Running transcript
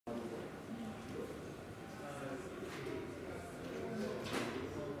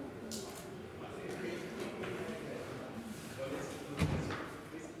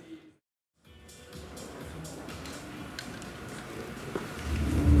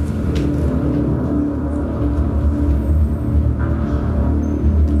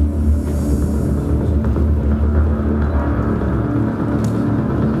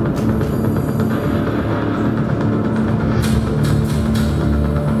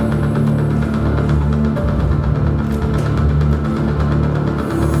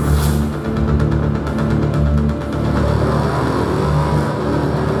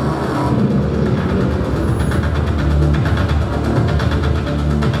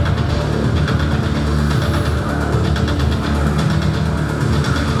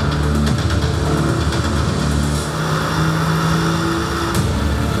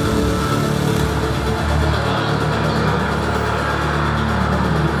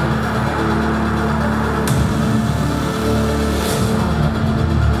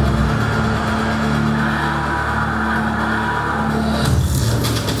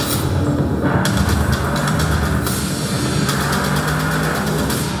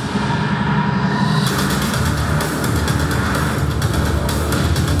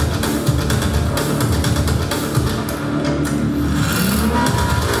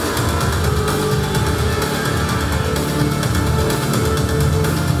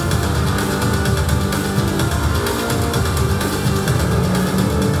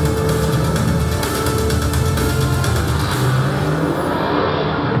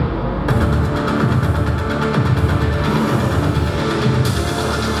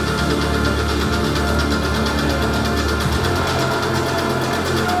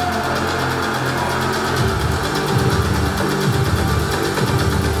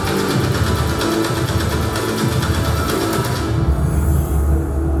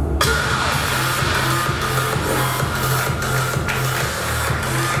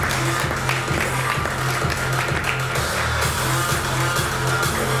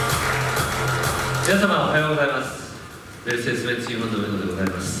セデス・ベンツ日本の上野でござい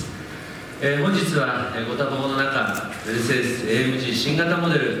ます。本日はご多忙の中、メルセデス AMG 新型モ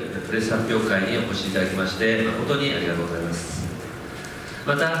デルプレス発表会にお越しいただきまして誠にありがとうございます。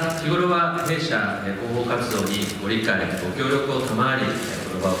また日頃は弊社広報活動にご理解ご協力を賜り、こ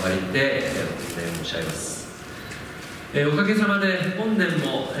の場を借りてお説明申し上げます。おかげさまで本年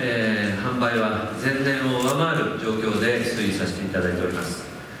も販売は前年を上回る状況で推移させていただいております。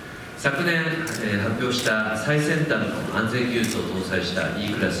昨年発表した最先端の安全技術を搭載した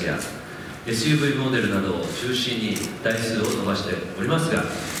E クラスや SUV モデルなどを中心に台数を伸ばしておりますが、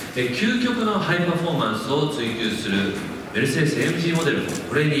究極のハイパフォーマンスを追求するメルセデス AMG モデルも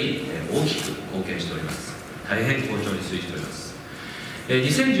これに大きく貢献しております。大変好調に推移しております。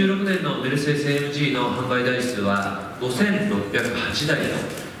2016年のメルセデス AMG の販売台数は5608台と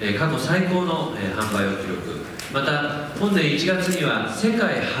過去最高の販売を記録。また本年1月には世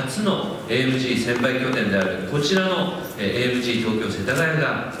界初の AMG 専売拠点であるこちらの AMG 東京世田谷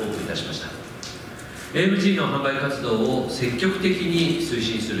がオープンいたしました。 AMG の販売活動を積極的に推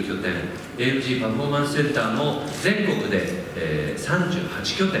進する拠点 AMG パフォーマンスセンターも全国で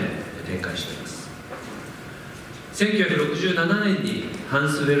38拠点展開しております。1967年にハン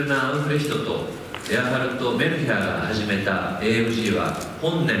ス・ウェルナー・アンフレヒトとエアハルト・メルヒャーが始めた AMG は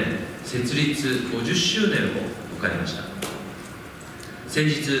本年設立50周年を迎えました。先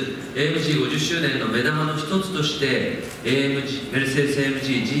日 AMG50 周年の目玉の一つとしてメルセデス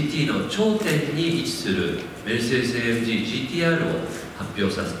AMG GT の頂点に位置するメルセデス AMG Gt R を発表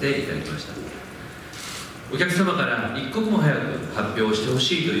させていただきました。お客様から一刻も早く発表してほ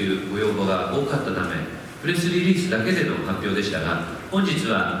しいというご要望が多かったためプレスリリースだけでの発表でしたが、本日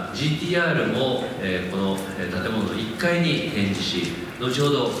は GTR もこの建物の1階に展示し、後ほ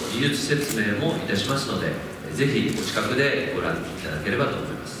ど技術説明もいたしますので、ぜひお近くでご覧いただければと思い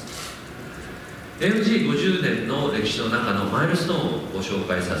ます。 AMG50 年の歴史の中のマイルストーンをご紹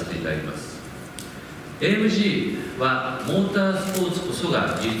介させていただきます。 AMG はモータースポーツこそ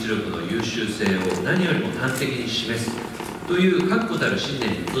が技術力の優秀性を何よりも端的に示すという確固たる信念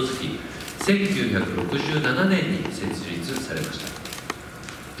に基づき1967年に設立されました。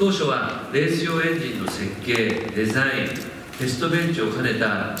当初はレース用エンジンの設計、デザイン、テストベンチを兼ね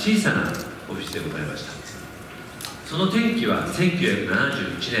た小さなオフィスでございました。その転機は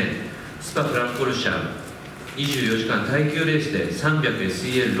1971年スパフランコルシャン24時間耐久レースで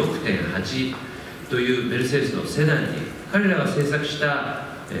 300SEL6.8 というメルセデスのセダンに彼らが製作した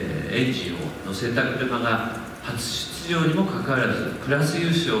エンジンを乗せた車が初出場にもかかわらずクラス優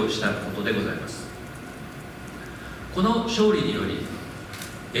勝したことでございます。この勝利により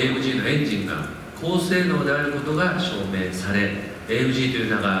AMG のエンジンが高性能であることが証明され AMG とい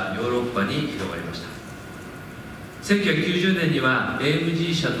う名がヨーロッパに広がりました。1990年には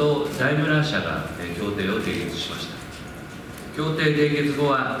AMG 社とダイムラー社が協定を締結しました。協定締結後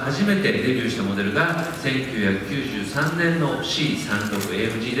は初めてデビューしたモデルが1993年の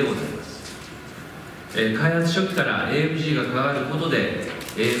C36AMG でございます。開発初期から AMG が関わることで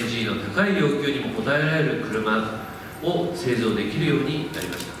AMG の高い要求にも応えられる車を製造できるようになり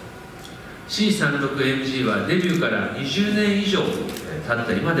ました。 C36AMG はデビューから20年以上経っ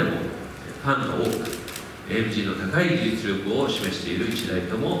た今でもファンが多く AMG の高い技術力を示している一台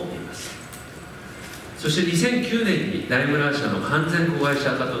とも言えます。そして2009年にダイムラー社の完全子会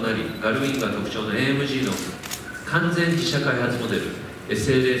社化となりガルウィンが特徴の AMG の完全自社開発モデル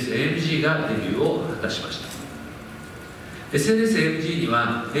SLS-AMG がデビューを果たしました。 SLS-AMG に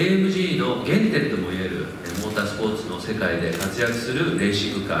は AMG の原点ともいえるモータースポーツの世界で活躍するレー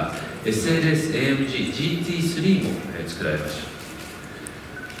シングカー SLS-AMG Gt C も作られました。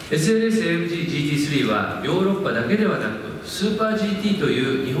 SLS-AMG Gt C はヨーロッパだけではなくスーパー GT と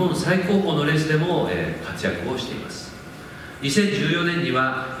いう日本最高峰のレースでも活躍をしています。2014年に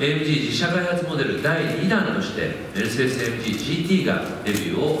は AMG 自社開発モデル第2弾としてメルセデス AMG GT がデビ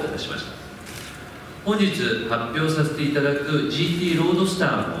ューを果たしました。本日発表させていただく GT ロードスタ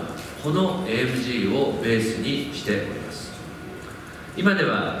ーもこの AMG をベースにしております。今で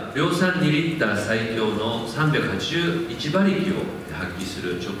は量産2リッター最強の381馬力を発揮す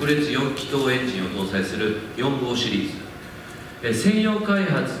る直列4気筒エンジンを搭載する4号シリーズ、専用開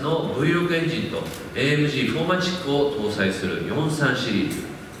発の V6 エンジンと AMG フォーマチックを搭載する43シリーズ、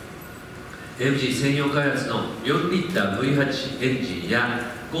 AMG 専用開発の4リッター V8 エンジン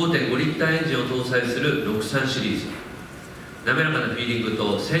や 5.5 リッターエンジンを搭載する63シリーズ、滑らかなフィーリング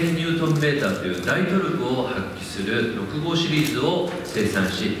と1000ニュートンメーターという大トルクを発揮する6号シリーズを生産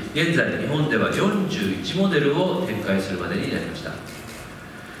し、現在日本では41モデルを展開するまでになりました。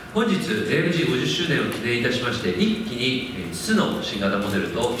本日 AMG50 周年を記念いたしまして、一気に5つの新型モデ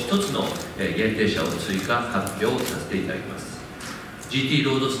ルと1つの限定車を追加発表させていただきます。 GT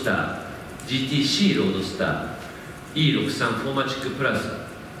ロードスター、 GT C ロードスター、 E63 フォーマチックプラス、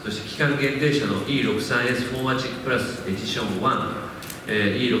そして期間限定車の E63S フォーマチックプラスエディション1、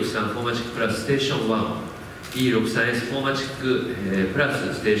E63 フォーマチックプラスステーション1、E63S フォーマチックプラ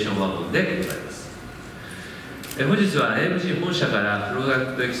スステーション1でございます。本日は AMG 本社からプロダ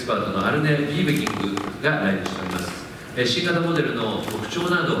クトエキスパートのアルネ・ビーベキングが来日しております。新型モデルの特徴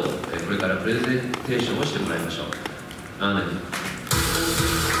などをこれからプレゼンテーションをしてもらいましょう。アーネ。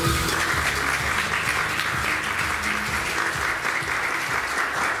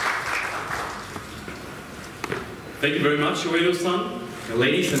Thank you very much, Ueno-san.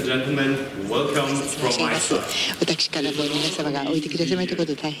 Ladies and gentlemen, welcome from my side. 私からも皆様がおいてくださいましたこ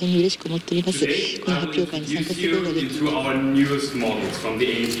とを大変に嬉しく思っております。この発表会に参加することができまた、今日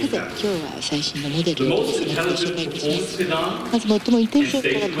は最新のモデルをですね、ご紹介いたします。まず最もインテリジェント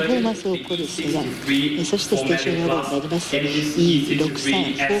なパフォーマンスを誇るセダン、そしてステーション用になります E63 フ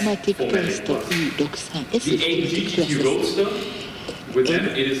ォーマティックプラスと E63S フォーマティックプラスです。AMG の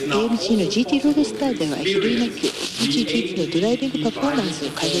GT ロードスターでは比類なく GT のドライビングパフォーマンスを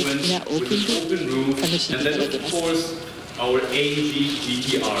開放的なオープンルームを楽しんでいただけます。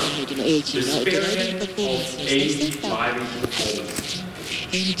AMG の AMG のドライビングパフォーマンスの最先端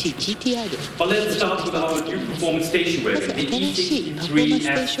AMG Gt R まず新しいパフォーマンスステー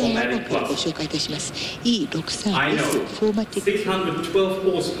ションワゴンからご紹介いたします。 E63S フォーマティック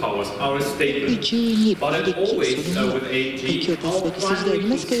612馬力そのもの今日出すべき数字であり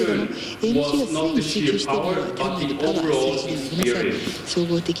ますけれども、 AMG が常に追求しているのは単なるパワー、数字ではありません。総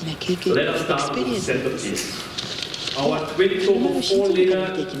合的な経験、エクスペリエンスです。車のシーズンか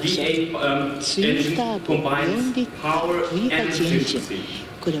ら見ていきましょう。ツインターボ4リッター V8 エンジン、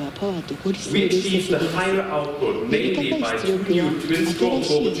これはパワーと効率を類似させています。より高い出力は新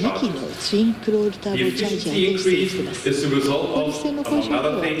しい2機のツインクロールターボチャージャーで出演しています。効率性の向上に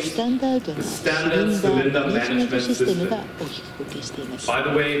はスタンダードなシリンダーマネジメントシステムが大きく貢献しています。こ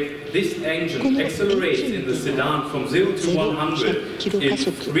のエンジンの0-100キロ加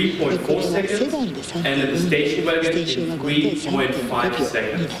速、これはセダンで 3.4 秒、ステーションワゴンで 3.5 秒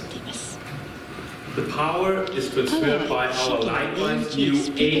になっています。The power is transferred by our likewise new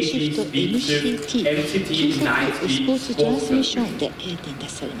AMG Speed MCT 9-speed sportsで出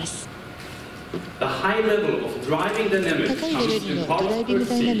されます。The high level of driving dynamics 高いレベルのドライビング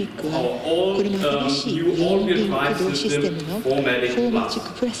ダイナミックはこれも新しい四輪駆動システムのフォーマチッ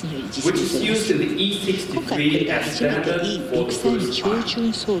クプラスにより実現されます。今回これが初めて E63 標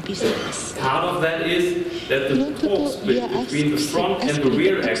準装備されます。フロントとリアアク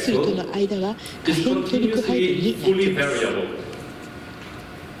セルとの間は可変トルク配分になっています。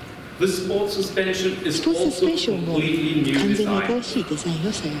スポーツサスペンションも完全に新しいデザインを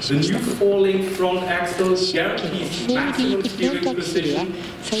採用しました。新規のフォーリングフロントアクセルは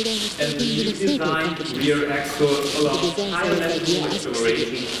最大のステーリングの精度を担保します。デザインされたリアアクセル、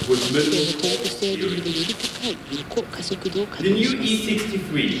女性のトルクステーリングでより高い横加速度を可能にします。新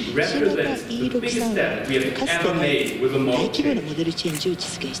型 E63 はかつてない大規模なモデルチェンジを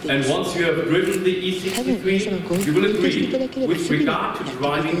実現しています。多分皆様ご運転していただければすぐに納得いただけるド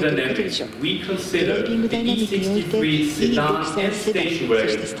ライビングダイナミックにおいて E63 セダン、そしてステ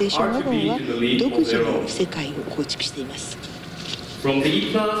ーションワゴンは独自の世界を構築しています。E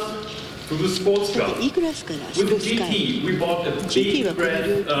クラスからスポーツカー、GT はこの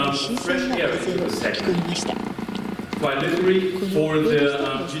領域に新鮮な風を吹き込みました。このロードスタ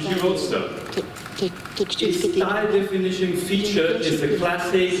ーのスタイルを特徴づけているのは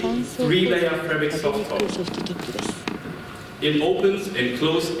3層構造のアドリックソフトトップです。It opens and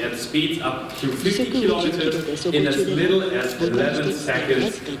closes at speeds up to 50 km in as little as 11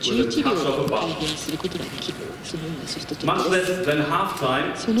 seconds with a touch of a button. Much less than half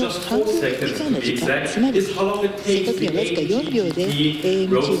time, just 4 seconds to be exact, is how long it takes the AMG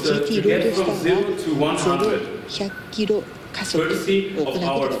Roadster to get from 0 to 100, courtesy of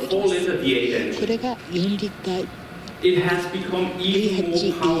our 4-liter V8 engine. It has become even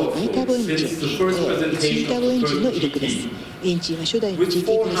more powerful since the first presentation of the first GT. With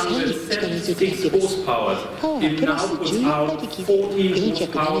 406 horsepower, it now puts out 14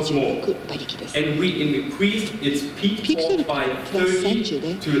 horsepower more, and we increased its peak torque by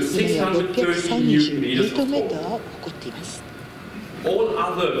 30 to 630 Newton-meters of torque. All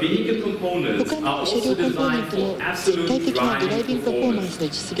other vehicle components are also designed for absolute driving performance.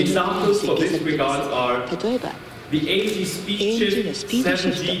 Examples for this regard are AMG のスピードシ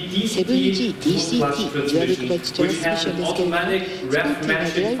フト 7G DCT デュアルクラッチトランスミッションですけれども、スポーティーな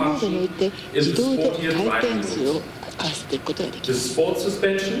ドライブモードにおいて自動で回転数を合わせていくことができます。AMG スポーツサス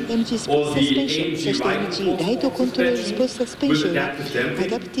ペンション、そして AMG ライトコントロールスポーツサスペンションはア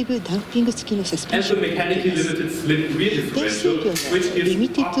ダプティブダンピング付きのサスペンションになっています。電水量のリミ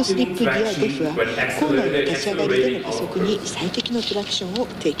テッドスリップギアデフはコーナーの立ち上がりでの加速に最適のトラクションを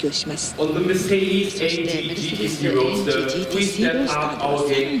提供します。そしてメルセデスAMG GT C ロースターではさら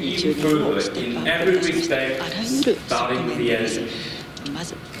にチューニングをステップアップいたしました。あらゆる側面です。ま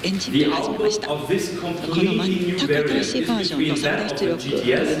ずエンジンから始めました。この全く新しいバージョンの最大出力と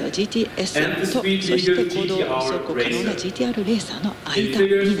いうのは GTS と、そして公道走行可能な GTR レーサーの間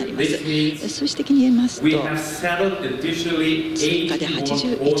になります。数字的に言いますと、追加で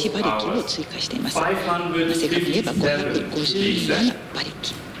81馬力を追加しています。正確に言えば557馬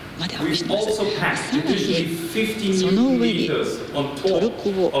力までアップしています。さらにその上にトルク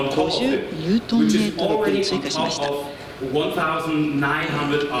を50ニュートンメートルに追加しました。発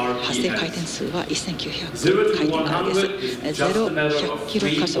生回転数は1900回転からです。0-100キロ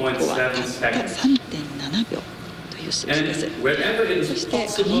加速はたった 3.7 秒という数字です。そして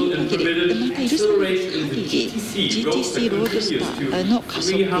可能な限り、また許される限り GTC ロードスターの加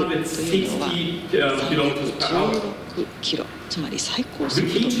速というのは316キロ、つまり最高速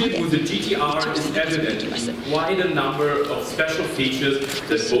度まで一直線で加速できます。複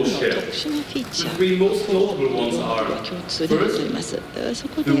数の特殊なフィーチャーは共通でなっております。そ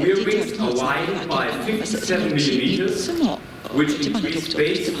こで GTR との差が明らかになります。そのうち3つの一番の特徴と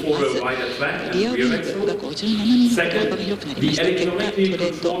しては、まずリアウィングが57人ほど幅が広くなりました。結果トレッ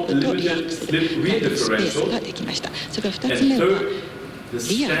ドとリアアクセルスペースができました。それから2つ目は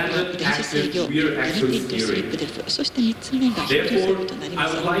リアの電子制御リミテッドスリップデフ、そして3つ目がヒットセルとなりま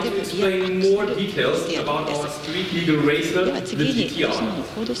すのでリアアクセルリアです。では次にその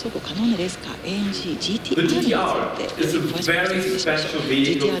高度走行可能なレースカー AMG GT R について詳しく説明しましょう。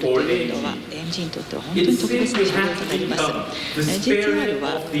 GT R というのは AMG にとっては本当に特別な車両となります。GT R は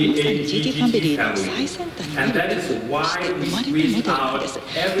まさに GT ファミリーの最先端になるべくして生まれたモデルなんです。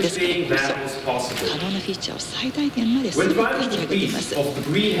ですからこそ可能なフィーチャーを最大限まで全て引き上げています。この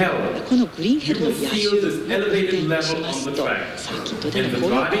グリーンヘルの野獣を運転しますと、サーキットでの高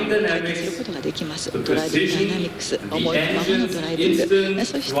揚感を体験することができます。ドライビングダイナミックス、思いのままのドライビング、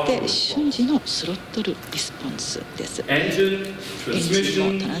そして瞬時のスロットルリスポンスです。エンジ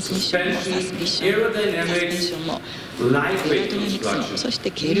ンもトランスミッションもサスペンションもエアドナミクスも、そし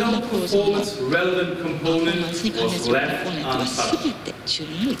て軽量な構造のパフォーマンスに関連するコンポーネントは全てチュ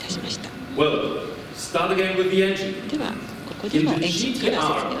ーニングいたしました。ではここでもエンジンから説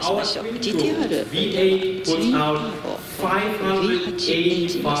明をしましょう。 GTR ではツインターボ V8 エン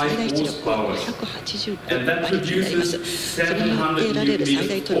ジンの最大出力は585馬力になります。それによって得られる最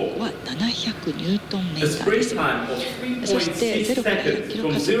大トルクは700ニュートンメーターです。そして0から100キロ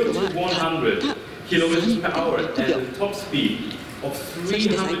加速はたった 3.6 秒、そし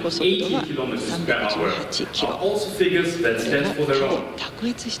て最高速度は318キロ。これは他を卓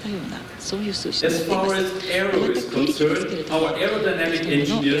越したようなそういう数字になっています。また空力ですけれども、このエアロダイナミクスの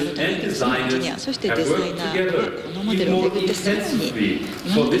エンジニア、そしてデザイナーはこのモデルを巡ってさらに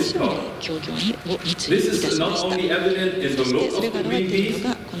今まで以上に協業を熱意いたしました。そしてそれが現れているの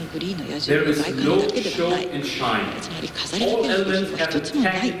がこのグリーンの野獣の外観だけではない、つまり飾りだけの部品は一つも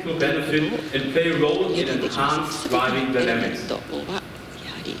ないということを入れてきます。全てのエレメントはや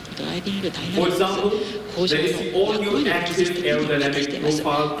はりドライビングダイナミクス向上の役割を技術的に果たしています。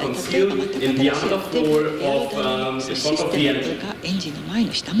例えば全く新しいエアロダイナミクスシステムがエンジンの前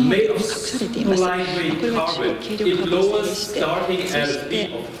の下回りに隠されています。これは超軽量化をして、そして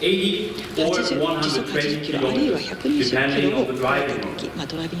時速80キロあるいは120キロを超えたとき、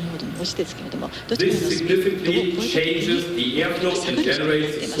ドライビングモードに応じてですけれども、どちらかのスピードを超えたときに下がる仕組みにな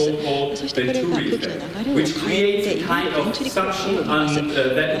っています。そしてこれが空気の流れを変えていわゆるベンチュリ効果を生みます。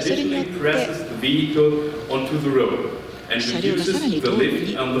それによって車両がさらに道路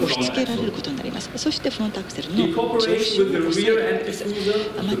に押し付けられることになります。そしてフロントアクセルの上昇を抑えることです。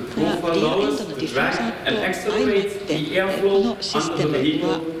またリアエンドのディフューザーと相まってこのシステム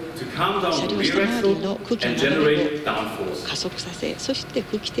は車両下回りの空気の流れを加速させ、そして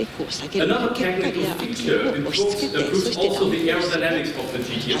空気抵抗を下げる結果リアアクセルを押し付けて、そしてダウンフォースを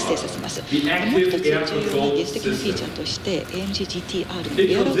発生させます。もう一つ重要な技術的なフィーチャーとして AMG GT R の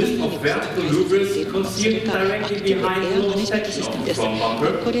エアロダイナミクスが開発されているもの、それがアクティブエアマネジメントシステムです。こ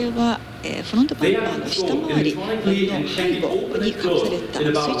れはフロントバンパーの下回りの背後に隠された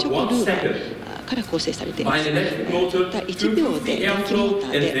垂直ルーバーから構成されています。ただ1秒で電気モータ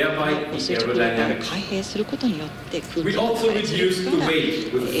ーで垂直ローターを開閉することによって空気が流れ続くから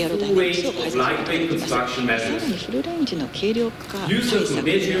エアロダイナミクスを改善することができます。さらにフルレンジの軽量化対策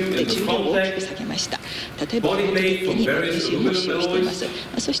によって重量を大きく下げました。例えば、フロートデッキにマグネシウムを使用しています。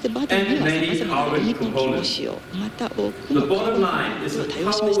そしてバディにはさまざまなリニコン機能を使用、また多くのカーボンパーツを多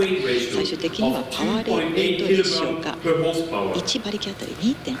用しました。最終的にはパワーレートレーシオが1馬力あたり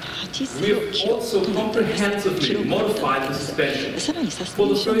 2.80 キロとなっています。キロワットとなっています。さらにサスペ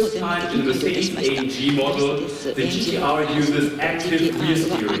ンションも全面的に改良いたしました。メルセデス AMG のGT R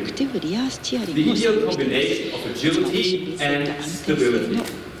はアクティブリアスチアリングを採用しています。つまり親密性と安定性の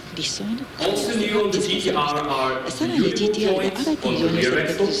理想の組み合わせが実現されました。さらに GTR で新たに導入され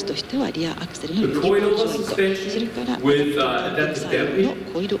た技術としてはリアアクセルのリリコンジョイント、それからアダプティブカーテンサイドの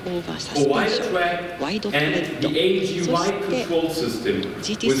コイルオーバーサスペンション、ワイドトレッド、そして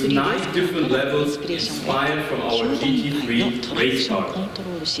GT3 レースカーからインスピレーションを得た9段階のトラクションコントロ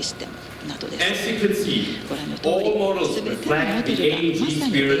ールシステムなどです。ご覧の通り、すべてのモデルがまさ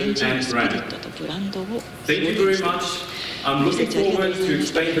に AMG のスピリットとブランドを表現しています。I'm looking forward to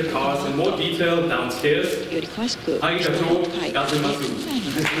explain the cars in more detail downstairs. より詳しく、ありがとうございます。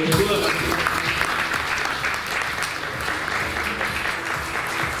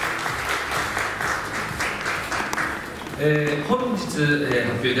本日、発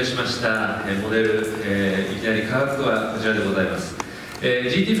表いたしましたモデル、いきなり価格はこちらでございます。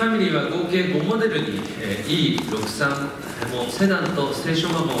GT ファミリーは合計5モデルに、E63 もセダンとステーシ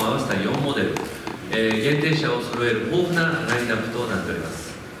ョンワゴンを合わせた4モデル、限定車を揃える豊富なラインナップとなっておりま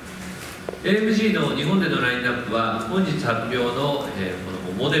す。 AMG の日本でのラインナップは本日発表の、こ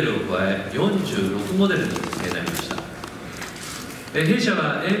のモデルを加え46モデルになりました。弊社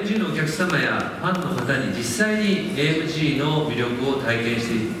は AMG のお客様やファンの方に実際に AMG の魅力を体験し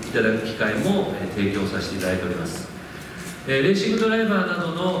ていただく機会も提供させていただいております。レーシングドライバーな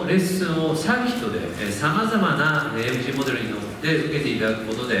どのレッスンをサーキットでさまざまな AMG モデルに乗って受けていただく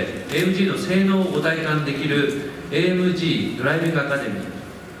ことで AMG の性能をご体感できる AMG ドライビングアカデミ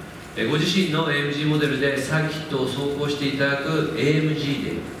ー、ご自身の AMG モデルでサーキットを走行していただく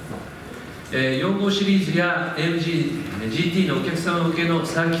AMG デー、4号シリーズや AMG GT のお客様向けの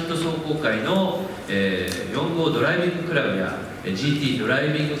サーキット走行会の4号ドライビングクラブや GT ドラ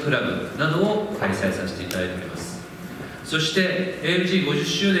イビングクラブなどを開催させていただいております。そして AMG50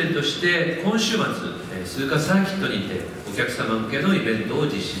 周年として今週末鈴鹿サーキットにてお客様向けのイベントを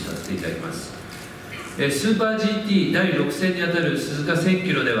実施させていただきます。スーパー GT 第6戦にあたる鈴鹿1000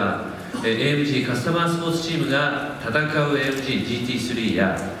キロでは AMG カスタマースポーツチームが戦う AMG GT3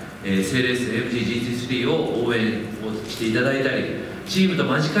 やセーレース AMG GT3 を応援をしていただいたり、チームと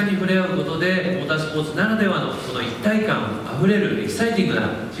間近に触れ合うことでモータースポーツならではのその一体感あふれるエキサイティングな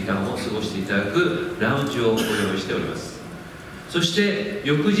時間を過ごしていただくラウンジをご用意しております。そして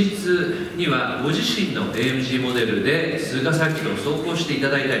翌日にはご自身の AMG モデルで鈴鹿サーキットを走行していた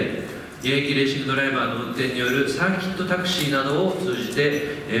だいたり、現役レーシングドライバーの運転によるサーキットタクシーなどを通じ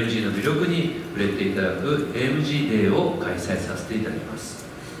て AMG の魅力に触れていただく AMG デーを開催させていただきます。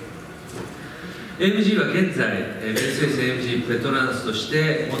 AMG は現在メルセデス AMG ペトランスとし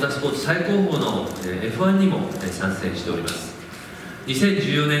てモータースポーツ最高峰の F1 にも参戦しております。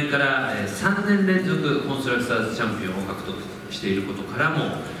2014年から3年連続コンストラクターズチャンピオンを獲得していることから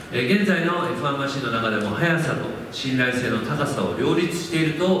も、現在の F1 マシンの中でも速さと信頼性の高さを両立してい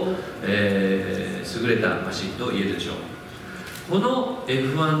ると、優れたマシンと言えるでしょう。この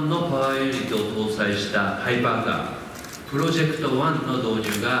F1 のパワーユニットを搭載したハイパーカープロジェクト1の導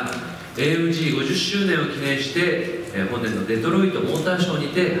入が AMG50 周年を記念して本年のデトロイトモーターショーに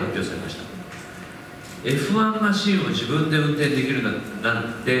て発表されました。 F1 マシンを自分で運転できるなん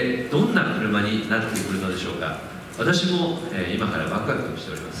てどんな車になってくるのでしょうか。私も今からワクワクし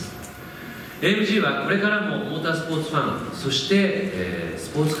ております。 AMG はこれからもモータースポーツファン、そしてス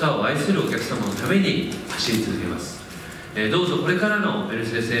ポーツカーを愛するお客様のために走り続けます。どうぞこれからのメル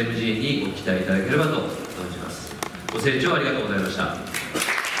セデス AMG にご期待いただければと存じます。ご清聴ありがとうございました。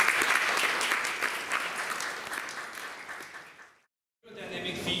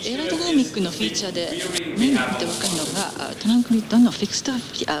エアロダイナミックのフィーチャーで目に見て分かるのがトランクミッドのフィクスト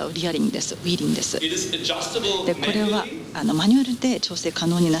リアリングです、ウィーリングです。でこれはマニュアルで調整可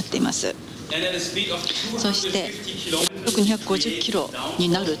能になっています。そして250キロに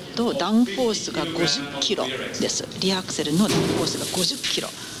なるとダウンフォースが50キロです。リアアクセルのダウンフォースが50キロ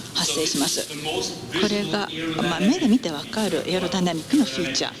発生します。これが、目で見て分かるエアロダイナミックのフィ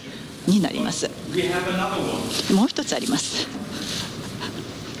ーチャーになります。もう一つあります。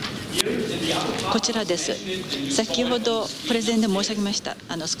こちらです。先ほどプレゼンで申し上げました、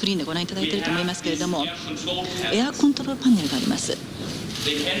スクリーンでご覧いただいていると思いますけれども、エアコントロールパネルがあります。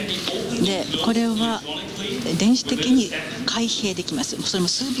でこれは電子的に開閉できます。それも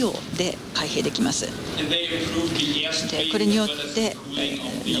数秒で開閉できます。でこれによって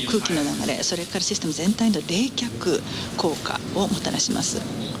空気の流れ、それからシステム全体の冷却効果をもたらします。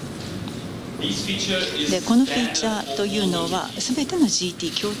でこのフィーチャーというのは全ての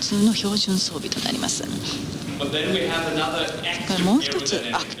GT 共通の標準装備となります。それからもう一つ、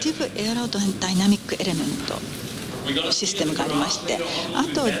アクティブエアロダイナミックエレメントシステムがありまして、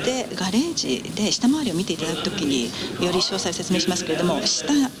後でガレージで下回りを見ていただくときにより詳細を説明しますけれども、下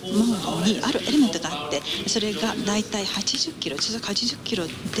回りにあるエレメントがあって、それがだいたい80キロ、時速80キロ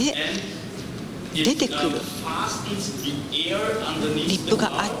で出てくるリップ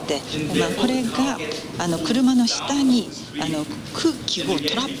があって、これが車の下に空気を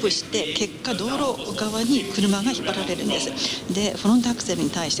トラップして、結果道路側に車が引っ張られるんです。でフロントアクセルに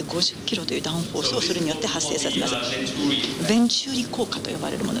対して50キロというダウンフォースをそれによって発生させます。ベンチューリ効果と呼ば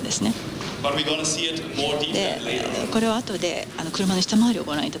れるものですね。でこれは後で車の下回りを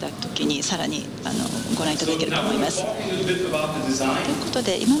ご覧いただくときにさらにご覧いただけると思います。ということ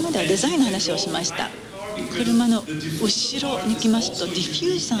で、今まではデザインの話をしました。車の後ろに来ますと、ディフ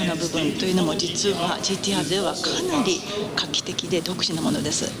ューザーの部分というのも実は GTR ではかなり画期的で独自のもの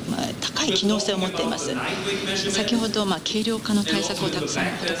です。高い機能性を持っています。先ほど軽量化の対策をたくさん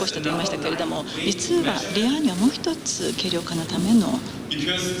施したと言いましたけれども、実はレアにはもう一つ軽量化のための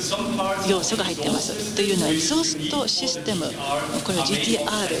要素が入っています。というのはエキゾーストシステム、これは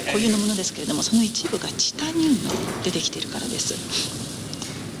GTR 固有のものですけれども、その一部がチタニウムでできているからです。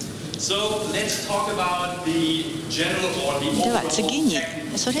では次に、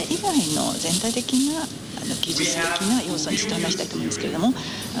それ以外の全体的な技術的な要素について話したいと思うんですけれども、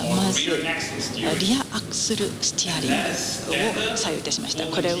まずリアアクセルスティアリングを採用いたしました。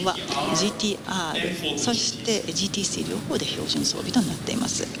これは GTR そして GTC 両方で標準装備となっていま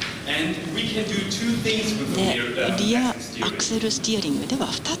す。でリアアクセルスティアリングでは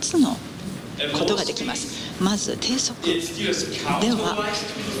2つのことができます。まず低速では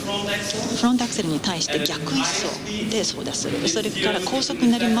フロントアクセルに対して逆位相で操舵する。それから高速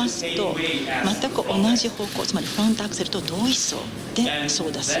になりますと全く同じ方向、つまりフロントアクセルと同位相で操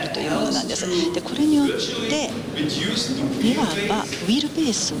舵するというものなんです。でこれによっていわばウィールベ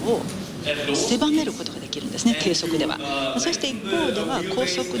ースを狭めることができるんですね、低速では。そして一方では高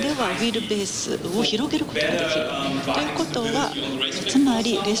速ではウィールベースを広げることができるということは、つま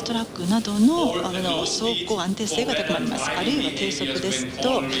りレーストラックなどの走行安定性が高まります。あるいは低速です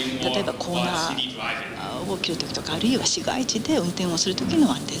と、例えばコーナーを切るときとか、あるいは市街地で運転をするとき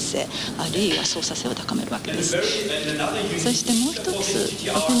の安定性、あるいは操作性を高めるわけです。そしてもう一つ、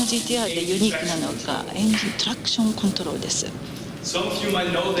この GTR でユニークなのがエンジントラクションコントロールです。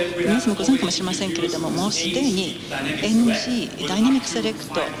皆さんもご存知かもしれませんけれども、もうすでに NG ダイナミックセレク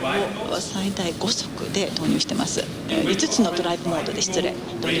トを最大5速で導入しています。5つのドライブモードで導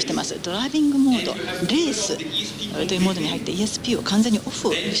入しています。ドライビングモード、レースというモードに入って ESP を完全にオ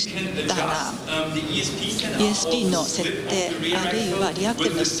フしたら ESP の設定、あるいはリアクテ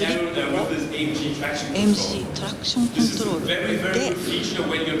ルのスリップを AMG トラクションコントロールで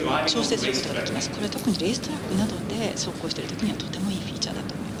調整することができます。これは特にレーストラックなどで走行しているときにはとてもいいフィーチャーだ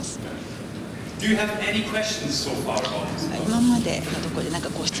と思います。今までのところで何か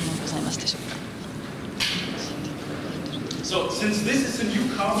ご質問ございますでしょうか。こ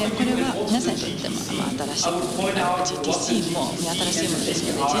れは皆さんにとっても新しいもの、GTC も新しいものです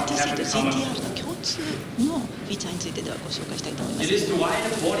ので、 GTC と GTR の共通のフィーチャーについてではご紹介したいと思います。ま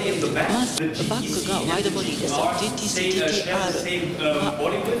ずバックがワイドボディです。 GTC、GTR は同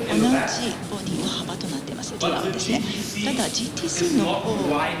じボディの幅となっています。リアはですね。ただ GTC の方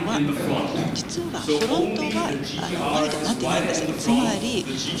は実はフロントがワイドになっていないんです。つまり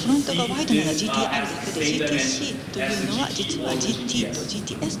フロントがワイドなのは GTR だけで、 GTC というのは実は GT と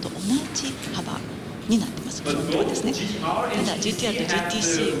GTS と同じ幅になっています。フロントはですね。ただ GTR と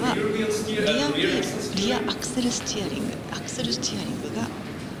GTC はリアウィール、リアアクセルスチアリング、アクセルスチアリングが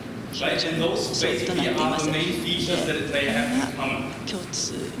標準装備となっています。で、これが共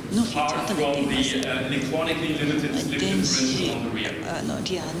通のフィーチャーとなっています。電子リアの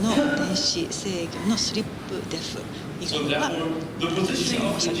電子制御のスリップデフ以外は申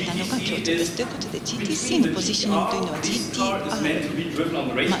し上げたのが共通です。ということで GTC のポジショニングというのは GTR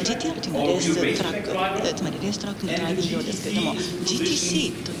というのはレーストラック、つまりレーストラックのドライビング用ですけれども、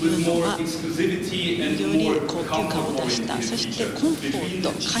 GTC というのはより高級感を出した、そしてコンフォー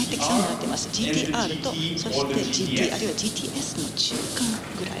ト、快適さになっています。 GTR とそして GT あるいは GTS の中間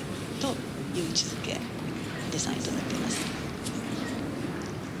ぐらい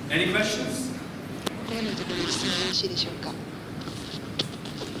Any questions? ここまでのところで質問よろしいでしょうか。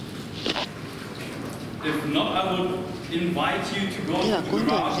If not, I would invite you to go では to the 今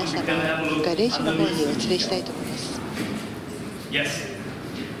度は garage 皆 and we can have a 様 look ガレージの方にお underneath. 連れしたいと思います。 Yes.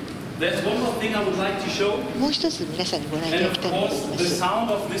 There's one more thing I would like to show. もう一つ皆さんにご覧いた And だ of きたいのがあり course, ま the す。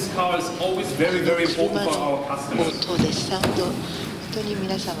 sound of this car is always very, very 車 important for の our customers. 音です。サウンド、本当に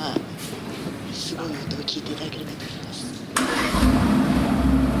皆様すごい音を聞いていただければと思います。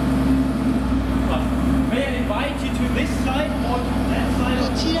 May I invite you to this side or to that side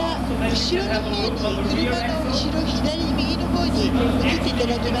こ of ち the ら car so that 後 you ろ can の have a 方 look on に the 車 rear の axle? 後ろ左右の方に移っていた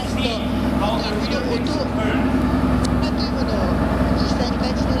だきますと、 How the こ rear の音 axle turns. というものを実際に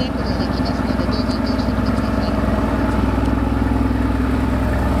感じ取れることができますので、どうぞ移動してみてください。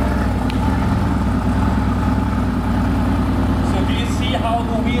 So do you see how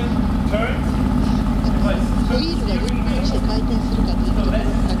the wheel turns? ホイールがどのようにして回転するかというところを So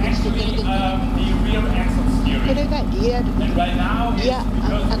that's 確認していただけ actually ると、 the rear axle こ steering. れがリア And right now リア it's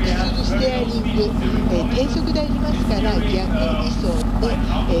ア because ク we セ have ルステアリング、低速でありますから逆位相で、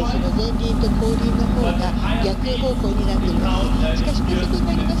その前輪と後輪の方が逆方向になっています。しかし低速に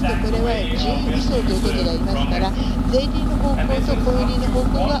なりますとこれは準位相ということでありますから、前輪の方向と後輪の方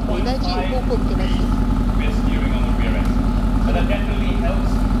向が同じ方向を向けます。 we're steering on the rear axle. But that definitely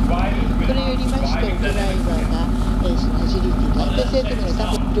helps driving これによりましてドライバーが、そのアジリティと安定性というのを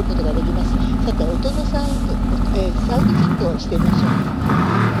高めることができます。さて音のサウンド、サウンドチェックをしてみましょう。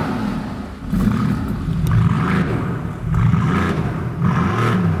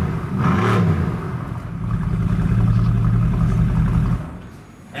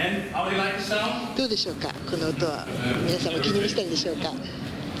 And how do you like the sound? どうでしょうか、この音は皆さんも気に召したでしょうか。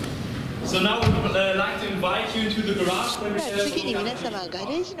 So now we would like to invite you to the garage where we では can 次に皆様ガ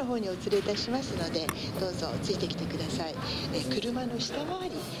レージの方にお連れいたしますので、どうぞついてきてください。車の下回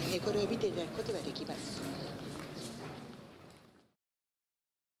り、これを見ていただくことができます。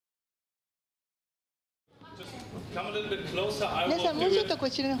 come a little bit closer. I 皆さん will もう do ちょっ it. とこ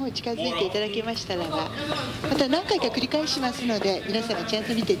ちらの方に近づいていただけましたらば、また何回か繰り返しますので、皆さんちゃん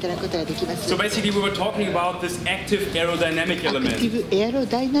と見ていただくことができます。 So basically, we were talking about this active aerodynamic アクテ element. ィブエアロ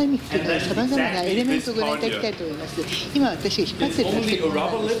ダイナミックのさまざまなエレメントをご覧いただきたいと思います。今私が引っ張っているのが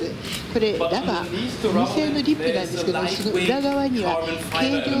これなんです。これラバー、ゴム製のリップなんですけども、その裏側には軽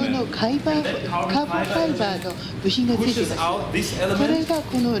量のカーボンファイバーの部品がついています。これが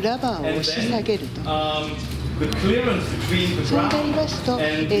このラバーを押し下げると。 The clearance between the そうな ground りますと、 and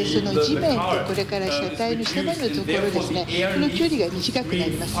その the 地面と car これから車体の下までのところ and ですね、 therefore the この air 距離が短くな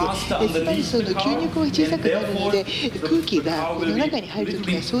ります。つまりその吸入口が小さくなるので、空気がこの中に入るとき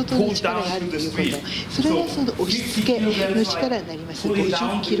には相当の力があるということ、それがその押し付けの力になります。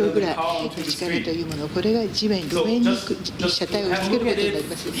50キロぐらいの力というもの、これが地面、路面に車体を押し付けることになり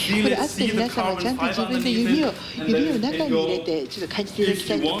ます。これあって皆様ちゃんと自分で指を中に入れてちょっと感じていただき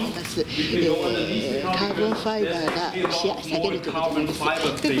たいと思います。カーボンファイバーが下げるということなんです。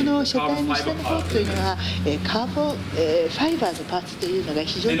で、この車体の下のパーツというのは、カーボン、ファイバーのパーツというのが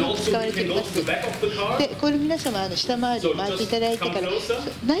非常によく使われています。で、これ皆様下回り回っていただいてから、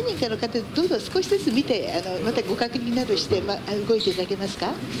何人かの方どうぞ少しずつ見て、またご確認などして、動いていただけます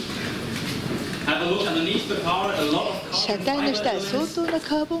か。車体の下は相当な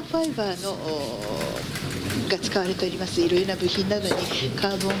カーボンファイバーのが使われております。いろいろな部品などにカ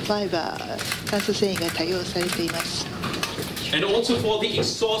ーボンファイバー、炭素繊維が多用されています。 and also for the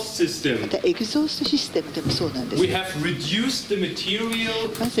exhaust system. またエグゾーストシステムでもそうなんです。 We have reduced the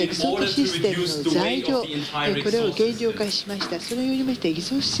material まずエグ in ゾースト order シ to ステム reduce の the 材 weight 料、 of the entire これを exhaust 減量 system. 化しました。それによりましてエグ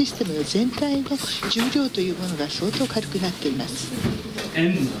ゾーストシステムの全体の重量というものが相当軽くなっています。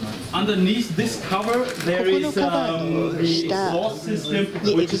 And underneath this cover, there ここの is カバーの the 下 exhaust system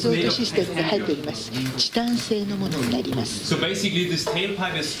にエ which グ is ゾー made スト of システムが入っており titanium. ます。チタン製のものになります。 So basically, this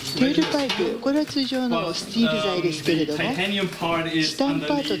tailpipe is テールパイプ、これは通常のスティール材ですけれども、 the titanium part チ is タンパ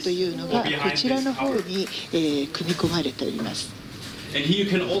ートと underneath いうの or がこ behind ちら this の方 cover. に、組み込まれております。 And here you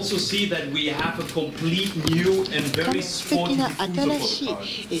can also see that we have a complete new and 完 very 璧 sporty な diffuser 新し for the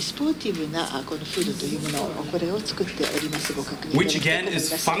car. いスポーティブなこのフードというものをこれを作っております。ご確認いただ Which きたい again と思い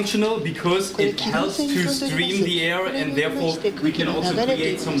is ます。 functional because it helps to stream the air and therefore we can also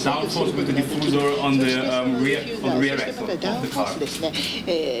create some downforce with the diffuser on the rear そして axle またダウン of フ the ォース car. ですね、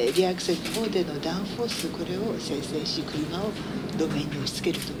リアクセルの方でのダウンフォース、これを生成し車を路面に押し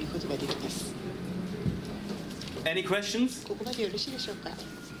付けるということができます。 Any questions? ここまでよろしいでしょうか。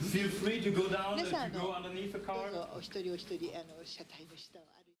 Feel free to go down 皆 and さん to go underneath the どう car. ぞお一人お一人車体の下を